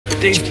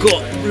They've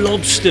got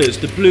lobsters,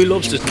 the blue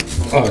lobsters.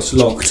 Oh, it's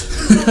locked.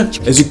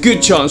 There's a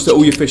good chance that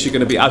all your fish are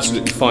going to be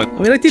absolutely fine. I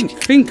mean, I didn't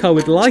think I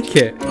would like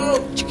it.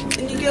 Oh,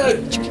 in you go.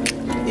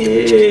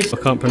 Yes. I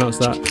can't pronounce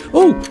that.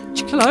 Oh,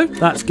 hello.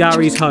 That's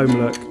Gary's home,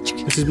 look.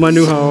 This is my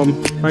new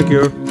home. Thank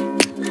you.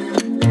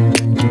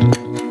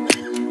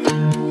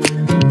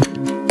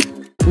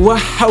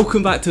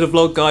 Welcome back to the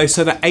vlog, guys.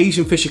 So the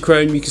Asian fish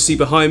aquarium you can see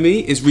behind me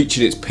is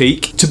reaching its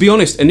peak. To be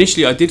honest,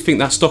 initially I did think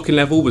that stocking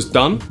level was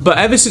done, but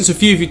ever since a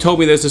few of you told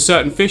me there's a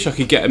certain fish I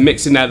could get a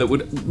mix in there that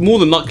would more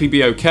than likely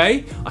be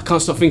okay, I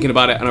can't stop thinking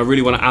about it and I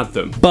really want to add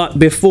them. But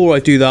before I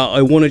do that,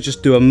 I want to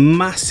just do a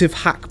massive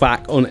hack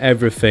back on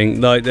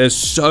everything. Like, there's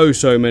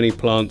so many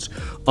plants.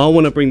 I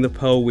want to bring the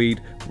pearlweed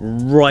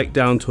right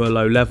down to a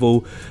low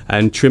level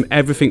and trim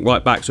everything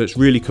right back so it's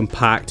really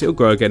compact. It'll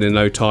grow again in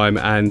no time,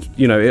 and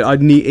you know,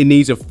 it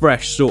needs a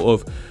fresh sort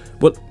of,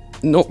 well,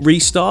 not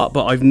restart,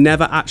 but I've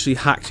never actually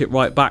hacked it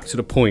right back to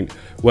the point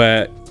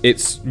where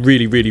it's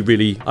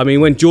really, I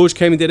mean, when George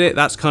came and did it,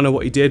 that's kind of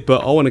what he did,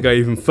 but I want to go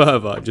even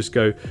further, just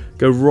go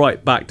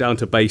right back down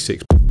to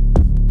basics.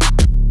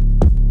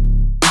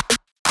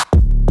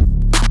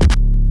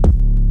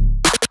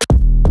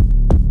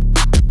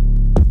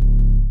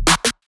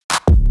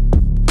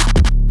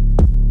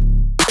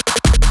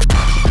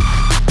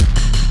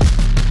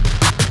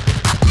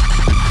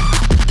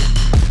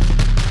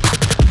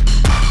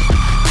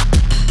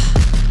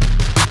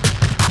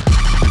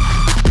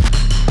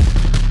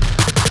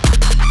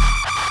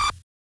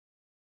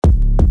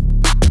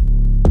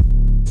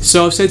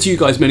 So I've said to you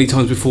guys many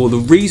times before, the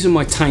reason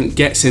my tank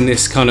gets in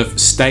this kind of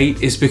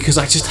state is because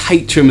I just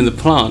hate trimming the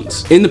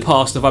plants. In the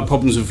past, I've had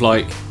problems with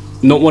like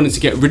not wanting to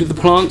get rid of the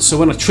plants, so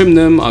when I trim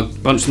them, I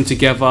bunch them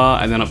together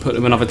and then I put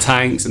them in other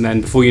tanks, and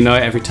then before you know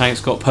it, every tank's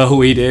got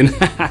pearlweed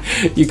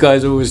in. You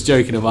guys are always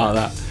joking about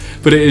that,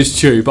 but it is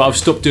true. But I've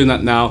stopped doing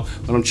that now.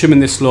 When I'm trimming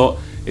this lot,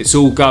 it's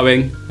all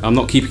going. I'm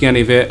not keeping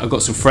any of it. I've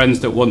got some friends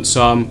that want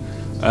some.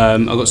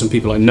 I've got some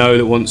people I know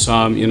that want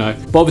some, you know.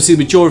 But obviously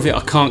the majority of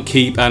it I can't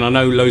keep, and I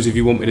know loads of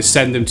you want me to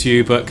send them to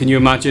you, but can you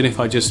imagine if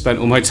I just spent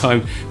all my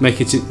time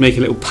making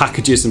little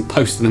packages and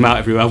posting them out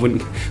everywhere? I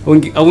wouldn't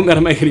be able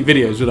to make any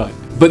videos, would I?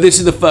 But this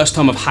is the first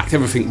time I've hacked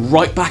everything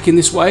right back in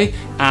this way,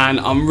 and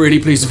I'm really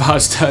pleased with how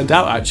it's turned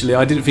out, actually.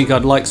 I didn't think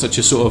I'd like such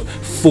a sort of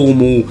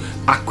formal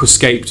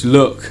aquascaped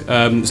look.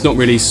 It's not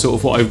really sort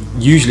of what I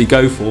usually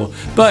go for,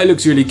 but it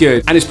looks really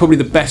good, and it's probably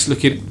the best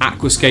looking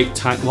aquascape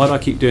tank. Why do I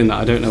keep doing that?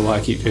 I don't know why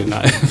I keep doing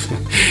that.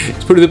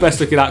 It's probably the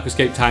best looking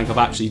aquascape tank I've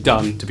actually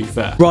done, to be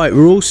fair. Right,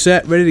 we're all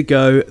set, ready to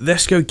go.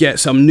 Let's go get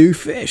some new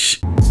fish.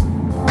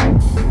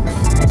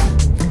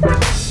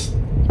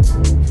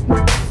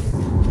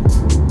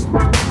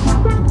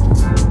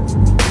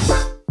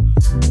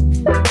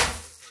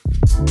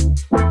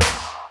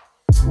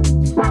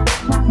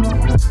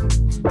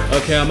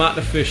 Okay, I'm at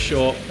the fish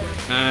shop,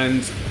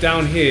 and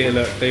down here,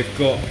 look, they've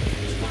got,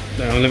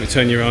 hang on, let me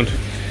turn you around.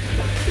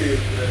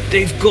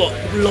 They've got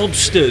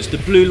lobsters, the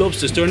blue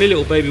lobsters. They're only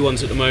little baby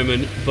ones at the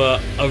moment,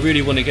 but I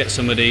really want to get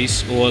some of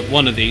these, or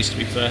one of these to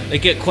be fair. They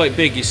get quite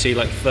big, you see,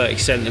 like 30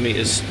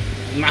 centimeters,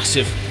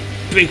 massive,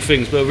 big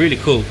things, but really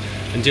cool.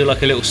 And do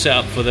like a little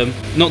setup for them.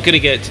 Not gonna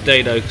get it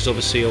today though, because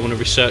obviously I want to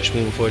research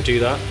more before I do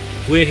that.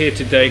 We're here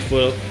today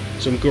for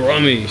some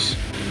gouramis.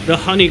 The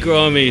honey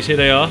gouramis, here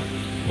they are.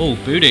 Oh,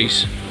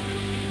 booties.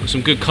 Got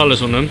some good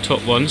colours on them,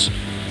 top ones.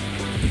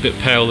 A bit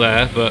pale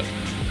there, but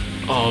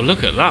oh,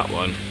 look at that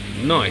one.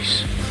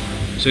 Nice.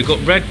 So we've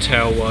got red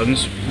tail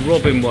ones,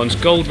 robin ones,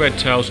 gold red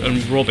tails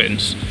and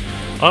robins.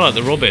 I like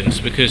the robins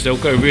because they'll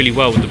go really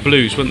well with the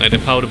blues, wouldn't they?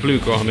 The powder blue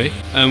gourami.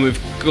 And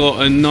we've got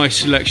a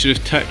nice selection of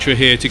tetra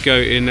here to go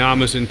in the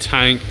Amazon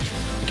tank.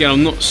 Again,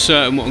 I'm not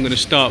certain what I'm going to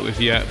start with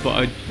yet, but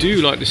I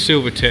do like the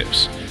silver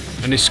tips,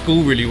 and they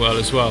school really well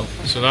as well.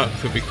 So that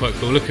could be quite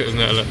cool. Look at them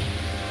there, look.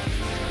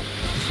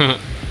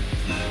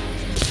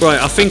 Right,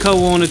 I think I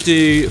want to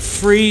do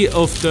 3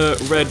 of the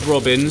red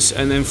robins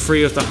and then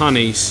 3 of the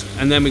honeys,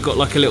 and then we've got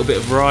like a little bit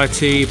of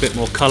variety, a bit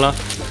more colour.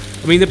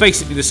 I mean, they're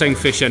basically the same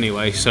fish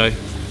anyway, so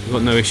we've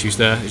got no issues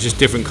there. It's just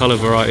different colour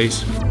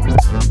varieties.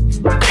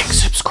 Click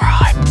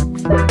subscribe.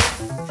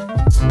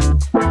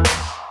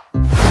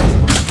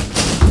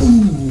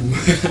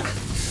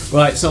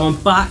 Right, so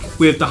I'm back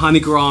with the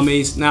honey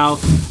gouramis. Now,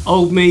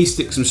 old me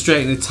sticks them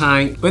straight in the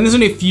tank. When there's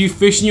only a few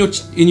fish in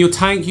your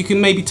tank, you can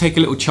maybe take a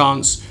little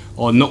chance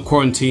or not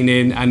quarantine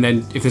in, and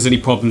then if there's any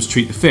problems,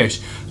 treat the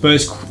fish.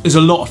 But there's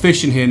a lot of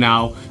fish in here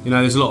now. You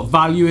know, there's a lot of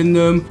value in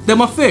them. They're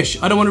my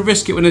fish. I don't want to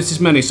risk it when there's this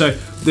many. So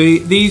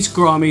these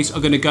gouramis are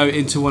going to go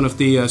into one of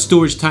the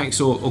storage tanks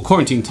or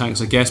quarantine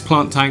tanks, I guess,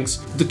 plant tanks.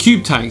 The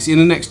cube tanks in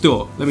the next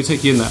door. Let me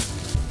take you in there.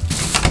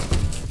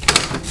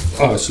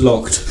 Oh, it's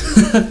locked.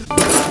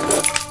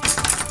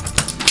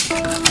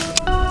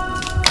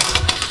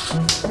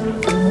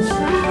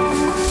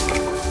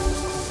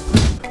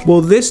 Well,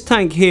 this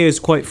tank here is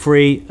quite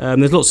free.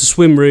 There's lots of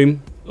swim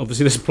room.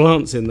 Obviously there's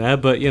plants in there,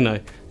 but you know,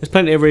 there's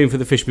plenty of room for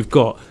the fish we've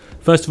got.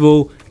 First of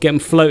all, get them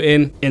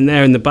floating in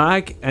there in the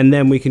bag, and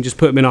then we can just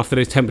put them in after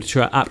those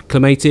temperature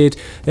acclimated.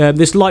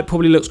 This light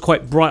probably looks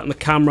quite bright on the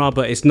camera,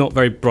 but it's not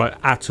very bright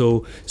at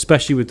all,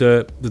 especially with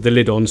the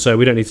lid on, so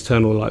we don't need to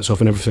turn all the lights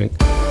off and everything.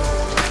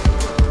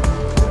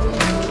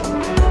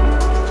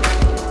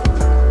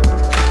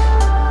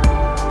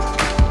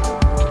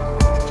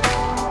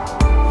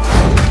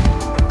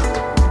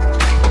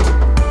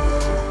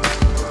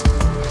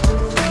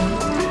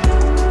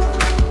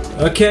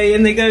 Okay,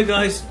 in they go,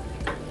 guys.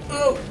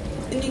 Oh,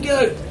 in you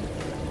go.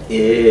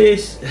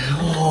 Yes.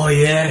 Oh,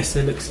 yes,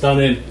 they look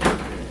stunning.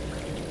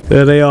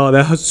 There they are.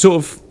 They're sort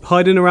of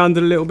hiding around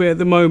a little bit at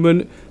the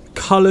moment.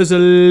 Colour's a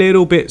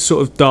little bit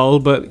sort of dull,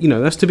 but, you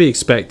know, that's to be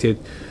expected.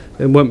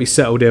 They won't be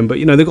settled in. But,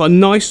 you know, they've got a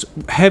nice,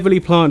 heavily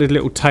planted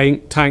little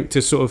tank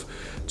to sort of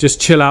just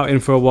chill out in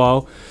for a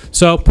while.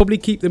 So I'll probably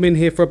keep them in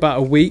here for about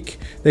a week.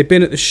 They've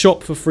been at the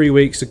shop for 3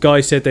 weeks. The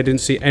guy said they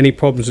didn't see any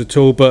problems at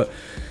all, but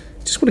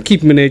just want to keep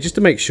them in here just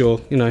to make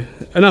sure, you know,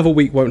 another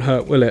week won't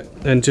hurt, will it?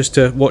 And just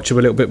to watch them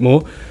a little bit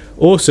more.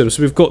 Awesome.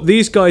 So we've got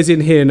these guys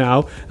in here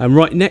now, and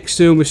right next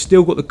to them we've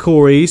still got the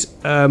Cories.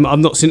 I've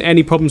not seen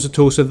any problems at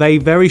all, so they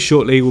very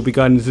shortly will be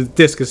going into the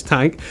discus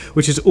tank,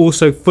 which is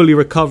also fully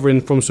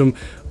recovering from some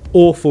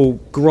awful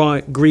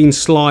green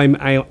slime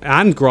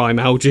and grime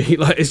algae.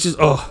 Like, it's just,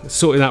 oh,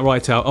 sorting that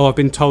right out. Oh, I've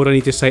been told I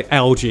need to say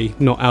algae,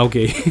 not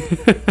algae.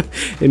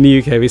 In the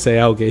UK we say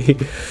algae.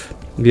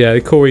 Yeah,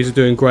 the Cories are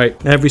doing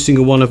great. Every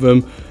single one of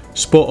them,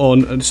 spot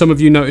on. And some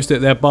of you noticed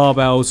that their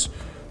barbells,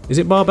 is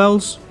it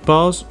barbells?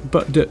 Bars?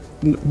 But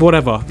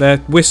whatever. Their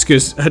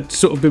whiskers had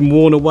sort of been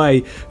worn away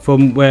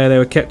from where they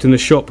were kept in the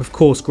shop. Of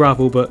course,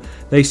 gravel, but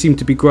they seem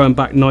to be growing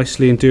back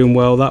nicely and doing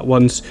well. That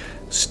one's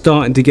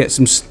starting to get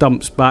some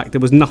stumps back.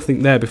 There was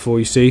nothing there before,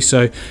 you see.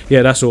 So,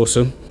 yeah, that's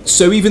awesome.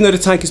 So even though the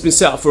tank has been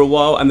set up for a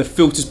while and the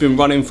filter's been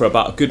running for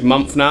about a good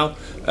month now,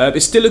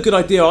 it's still a good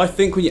idea, I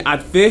think, when you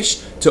add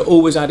fish, to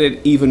always add in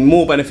even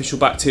more beneficial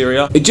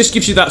bacteria. It just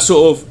gives you that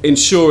sort of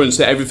insurance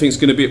that everything's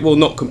going to be, well,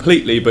 not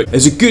completely, but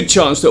there's a good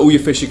chance that all your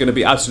fish are going to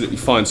be absolutely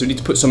fine. So you need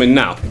to put some in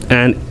now.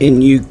 And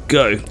in you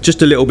go.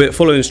 Just a little bit,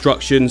 follow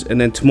instructions,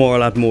 and then tomorrow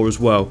I'll add more as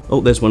well.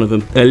 Oh, there's one of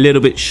them. They're a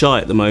little bit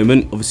shy at the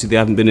moment. Obviously, they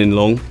haven't been in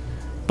long,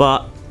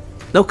 but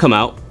they'll come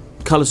out.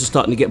 Colours are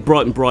starting to get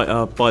bright and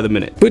brighter by the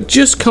minute. But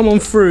just come on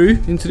through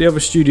into the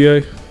other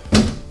studio.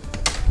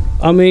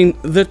 I mean,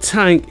 the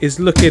tank is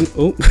looking,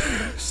 oh,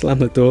 slam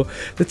the door.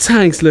 The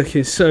tank's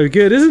looking so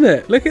good, isn't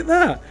it? Look at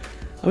that.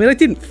 I mean, I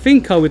didn't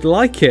think I would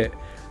like it,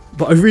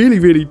 but I really,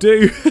 really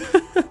do.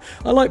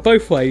 I like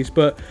both ways,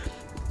 but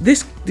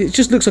this, it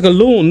just looks like a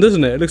lawn,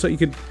 doesn't it? It looks like you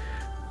could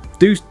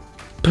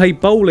play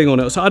bowling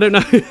on it. So I don't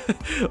know,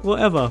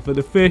 whatever. But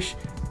the fish,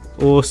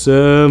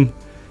 awesome,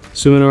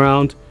 swimming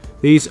around.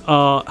 These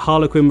are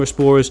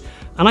𝗲𝗾𝗂𝗶𝗲𝗀𝗀,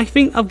 and I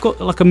think I've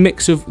got like a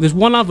mix of, there's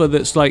one other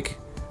that's like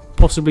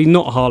possibly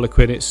not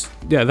harlequin. It's,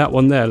 yeah, that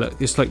one there,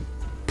 look, it's like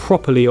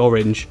properly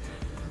orange.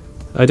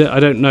 I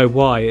don't know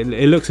why.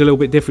 It looks a little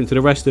bit different to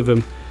the rest of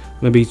them.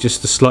 Maybe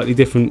just a slightly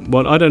different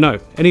one, I don't know.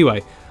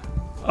 Anyway,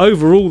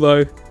 overall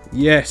though,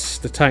 yes,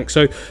 the tank.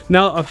 So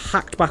now I've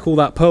hacked back all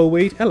that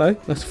pearlweed. Hello,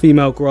 that's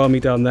female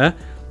gouramis down there.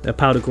 They're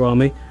powder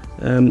gourami,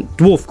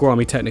 dwarf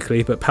gourami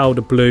technically, but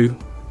powder blue,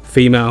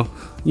 female.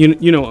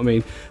 You know what I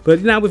mean.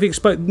 But now we've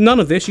exposed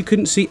none of this. You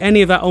couldn't see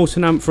any of that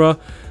Alternanthera.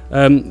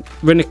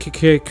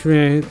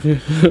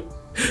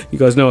 You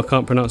guys know I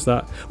can't pronounce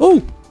that.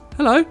 Oh,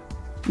 hello.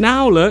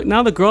 Now look,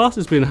 now the grass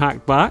has been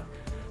hacked back.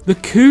 The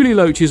coolie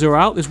loaches are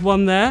out. There's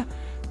one there.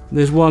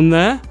 There's one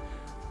there.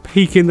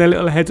 Peeking their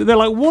little heads. They're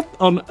like, what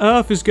on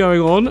earth is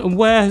going on? And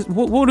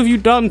what have you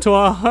done to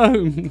our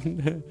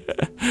home?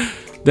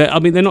 I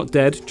mean, they're not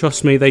dead.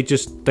 Trust me. They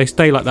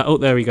stay like that. Oh,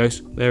 there he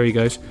goes. There he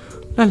goes.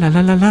 La la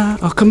la la la.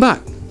 Oh, come back.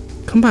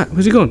 Come back.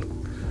 Where's he gone?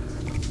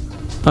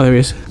 Oh, there he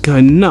is.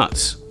 Going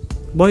nuts.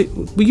 Why,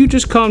 will you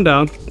just calm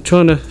down? I'm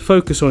trying to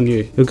focus on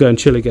you. He'll go and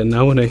chill again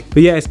now, won't he?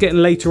 But yeah, it's getting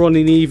later on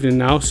in the evening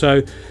now,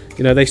 so,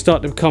 you know, they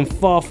start to become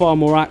far, far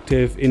more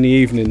active in the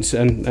evenings,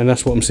 and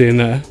that's what I'm seeing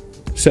there.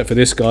 Except for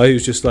this guy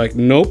who's just like,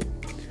 nope.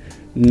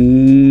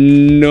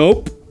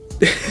 Nope.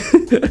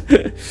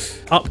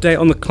 Update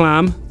on the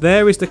clam.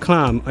 There is the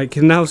clam. I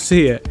can now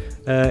see it.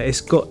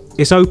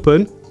 It's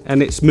open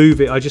and it's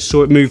moving. I just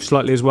saw it move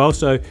slightly as well,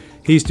 so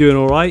he's doing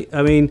all right.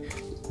 I mean,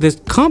 there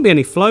can't be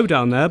any flow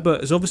down there,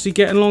 but it's obviously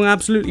getting along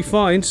absolutely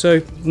fine, so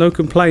no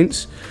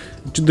complaints.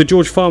 The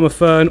George Farmer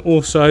fern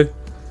also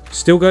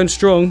still going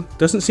strong.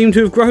 Doesn't seem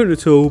to have grown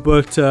at all,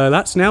 but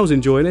that snail's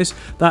enjoying this.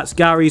 That's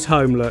Gary's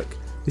home, look.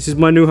 This is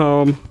my new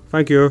home.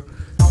 Thank you.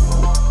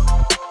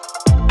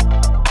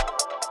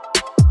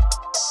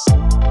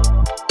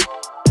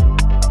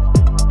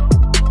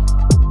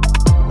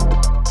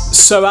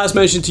 So as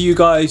mentioned to you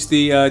guys,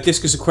 the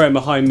discus aquarium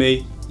behind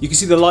me, you can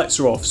see the lights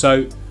are off.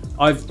 So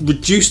I've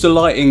reduced the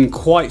lighting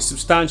quite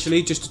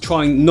substantially just to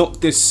try and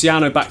knock this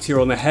cyanobacteria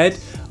on the head.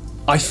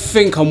 I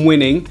think I'm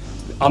winning.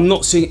 I'm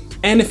not seeing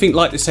anything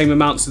like the same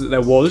amounts that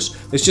there was.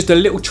 There's just a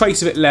little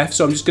trace of it left,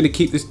 so I'm just going to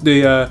keep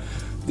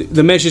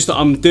the measures that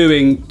I'm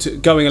doing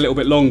going a little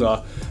bit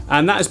longer.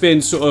 And that has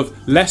been sort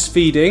of less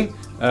feeding,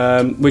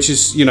 which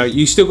is, you know,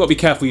 you still got to be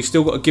careful. You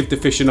still got to give the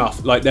fish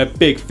enough. Like, they're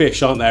big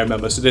fish, aren't they,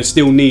 remember? So they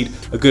still need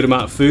a good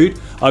amount of food.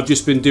 I've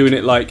just been doing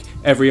it like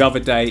every other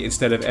day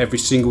instead of every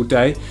single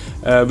day.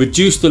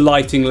 Reduce the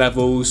lighting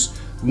levels,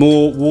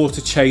 more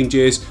water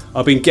changes.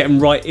 I've been getting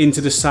right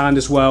into the sand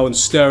as well and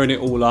stirring it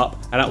all up,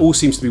 and that all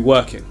seems to be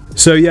working.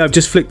 So yeah, I've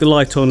just flicked the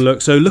light on,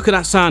 look. So look at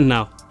that sand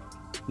now.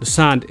 The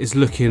sand is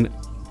looking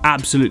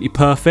absolutely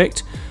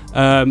perfect.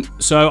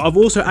 So I've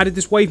also added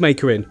this wave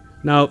maker in.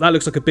 Now that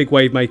looks like a big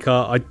wave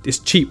maker. It's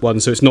a cheap one,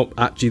 so it's not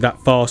actually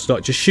that fast.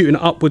 Like, just shooting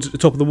it upwards at the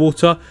top of the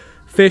water.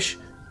 Fish,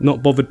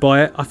 not bothered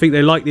by it. I think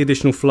they like the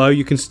additional flow.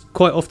 You can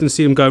quite often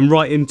see them going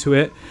right into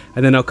it,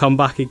 and then they'll come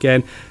back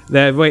again.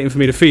 They're waiting for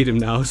me to feed them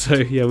now, so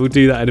yeah, we'll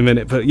do that in a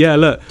minute. But yeah,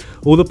 look,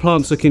 all the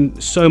plants looking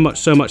so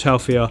much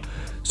healthier.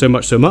 So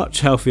much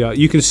healthier.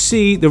 You can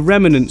see the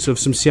remnants of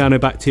some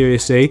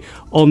cyanobacteria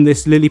on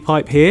this lily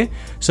pipe here.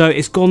 So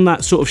it's gone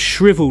that sort of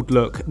shriveled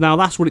look. Now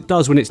that's what it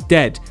does when it's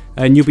dead,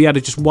 and you'll be able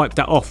to just wipe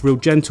that off real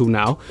gentle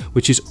now,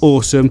 which is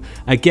awesome.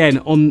 Again,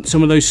 on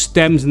some of those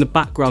stems in the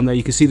background there,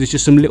 you can see there's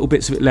just some little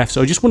bits of it left.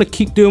 So I just want to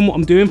keep doing what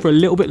I'm doing for a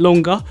little bit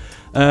longer.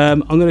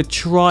 I'm going to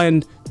try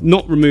and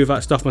not remove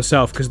that stuff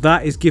myself, because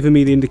that is giving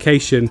me the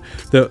indication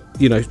that,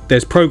 you know,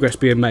 there's progress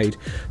being made.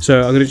 So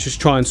I'm going to just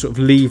try and sort of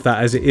leave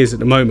that as it is at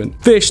the moment.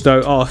 Fish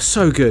though are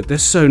so good. They're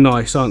so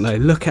nice, aren't they?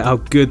 Look at how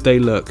good they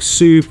look.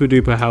 Super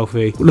duper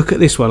healthy. Look at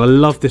this one. I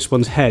love this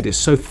one's head. It's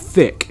so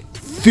thick.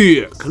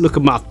 Look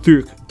at my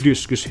thick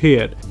discus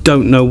head.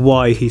 Don't know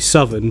why he's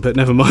southern, but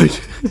never mind.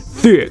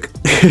 Thick.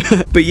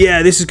 But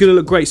yeah, this is gonna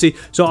look great. See,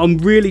 so I'm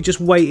really just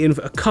waiting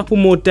for a couple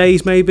more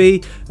days,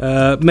 maybe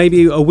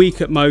a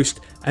week at most,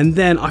 and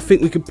then I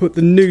think we could put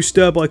the new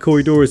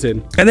𝗯𝘂𝘀𝗶𝗶𝗀𝗀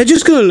in, and they're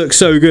just gonna look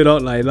so good,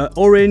 aren't they? Like,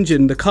 orange,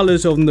 and the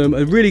colors on them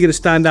are really gonna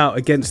stand out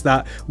against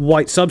that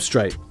white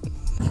substrate.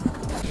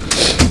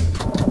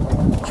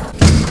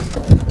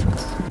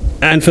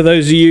 And for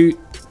those of you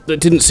that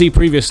didn't see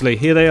previously,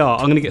 here they are.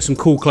 I'm going to get some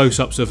cool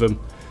close-ups of them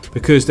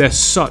because they're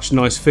such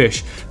nice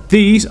fish.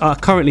 These are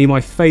currently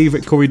my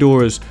favourite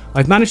Corydoras.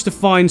 I've managed to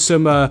find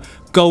some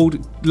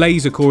gold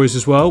laser cories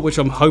as well, which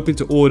I'm hoping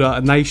to order,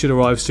 and they should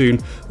arrive soon,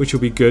 which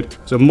will be good.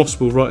 So moss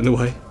ball right in the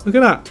way. Look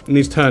at that, and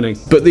he's turning.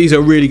 But these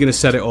are really going to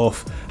set it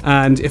off.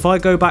 And if I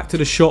go back to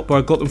the shop where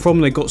I got them from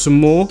and they got some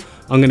more,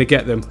 I'm going to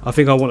get them. I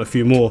think I want a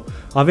few more.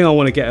 I think I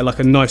want to get like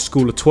a nice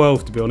school of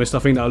 12, to be honest. I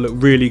think that'll look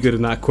really good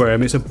in that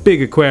aquarium. It's a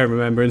big aquarium,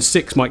 remember, and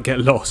 6 might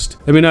get lost.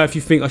 Let me know if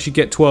you think I should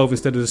get 12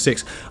 instead of the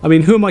 6. I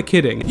mean, who am I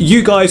kidding?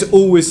 You guys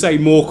always say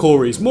more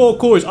cories. More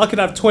cories. I could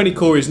have 20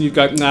 cories and you'd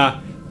go,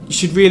 nah. You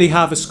should really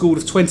have a school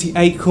of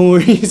 28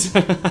 cories.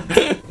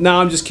 No,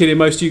 I'm just kidding.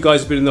 Most of you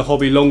guys have been in the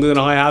hobby longer than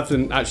I have,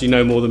 and actually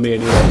know more than me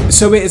anyway.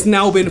 So it has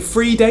now been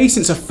 3 days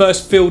since I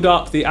first filled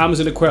up the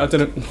Amazon aquarium. I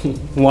don't know,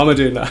 why am I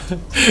doing that?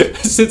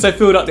 Since I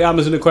filled up the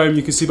Amazon aquarium,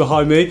 you can see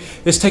behind me.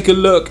 Let's take a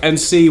look and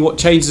see what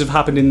changes have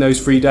happened in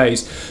those 3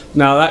 days.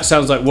 Now that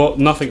sounds like, what,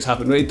 nothing's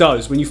happened. But it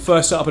does. When you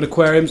first set up an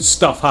aquarium,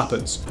 stuff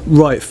happens.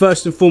 Right,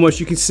 first and foremost,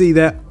 you can see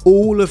there,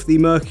 all of the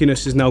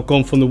murkiness is now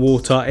gone from the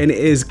water, and it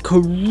is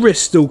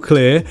crystal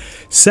clear.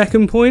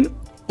 Second point,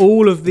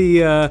 all of the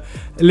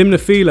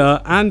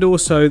𝗯𝘂𝘀𝗀𝗀 and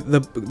also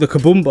the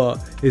kabumba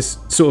is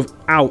sort of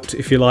out,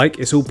 if you like.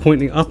 It's all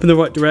pointing up in the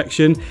right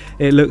direction.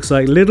 It looks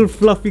like little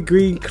fluffy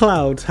green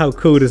clouds. How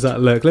cool does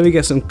that look? Let me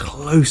get some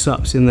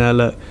close-ups in there.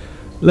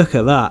 Look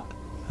at that.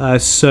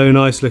 That's so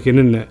nice looking,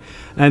 isn't it?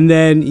 And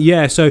then,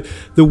 yeah, so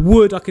the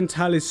wood, I can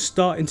tell, is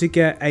starting to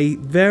get a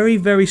very,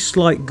 very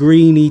slight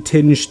greeny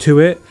tinge to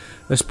it.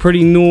 That's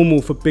pretty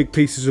normal for big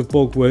pieces of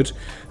bogwood.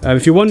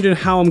 If you're wondering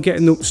how I'm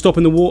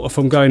stopping the water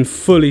from going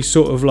fully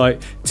sort of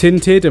like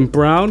tinted and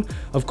brown,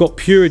 I've got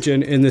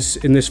Purigen in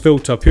this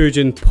filter.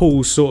 Purigen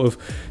pulls sort of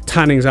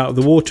tannings out of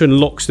the water and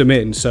locks them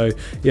in. So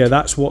yeah,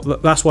 that's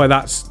why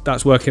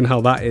that's working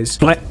how that is.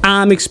 I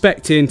am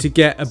expecting to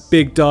get a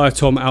big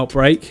diatom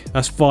outbreak.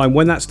 That's fine.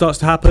 When that starts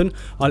to happen,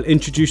 I'll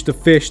introduce the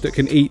fish that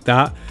can eat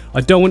that.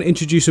 I don't want to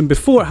introduce them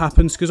before it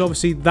happens, because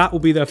obviously that will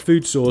be their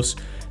food source.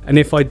 And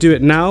if I do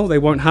it now, they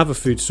won't have a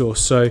food source.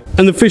 So,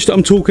 and the fish that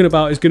I'm talking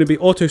about is going to be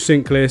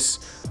Otocinclus,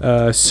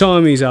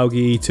 Siamese algae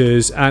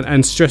eaters,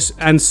 and cistrus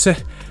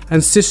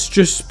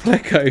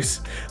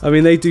plecos. I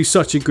mean, they do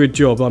such a good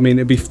job. I mean,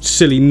 it'd be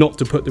silly not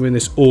to put them in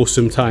this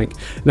awesome tank.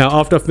 Now,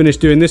 after I finish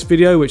doing this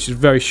video, which is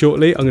very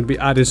shortly, I'm going to be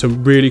adding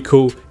some really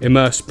cool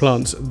immersed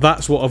plants.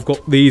 That's what I've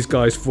got these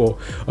guys for.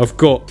 I've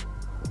got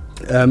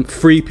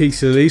 3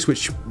 peace lilies,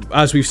 which,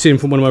 as we've seen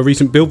from one of my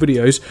recent build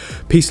videos,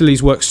 peace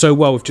lilies work so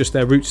well with just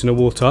their roots in the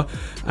water.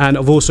 And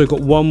I've also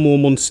got one more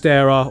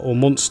monstera or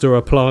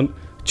monstera plant,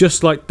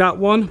 just like that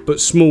one,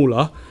 but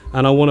smaller.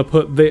 And I want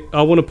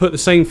to put the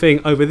same thing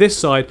over this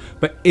side,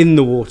 but in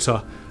the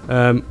water.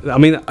 I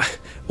mean,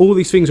 All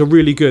these things are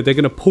really good. They're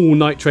going to pull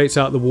nitrates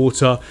out of the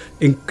water,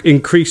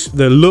 increase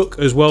the look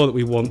as well that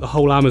we want, the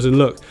whole Amazon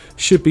look.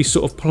 Should be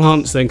sort of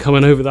plants then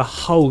coming over the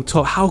whole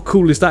top. How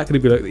cool is that going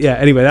to be? Like, yeah,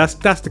 anyway,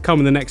 that's to come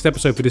in the next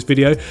episode for this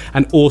video,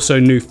 and also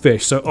new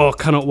fish. So, oh,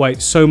 cannot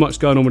wait. So much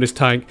going on with this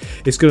tank.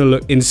 It's going to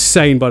look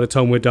insane by the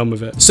time we're done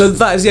with it. So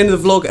that is the end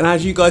of the vlog, and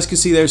as you guys can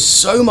see, there's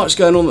so much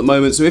going on at the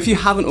moment. So if you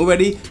haven't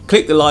already,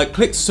 click the like,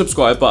 click the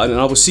subscribe button, and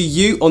I will see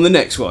you on the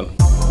next one.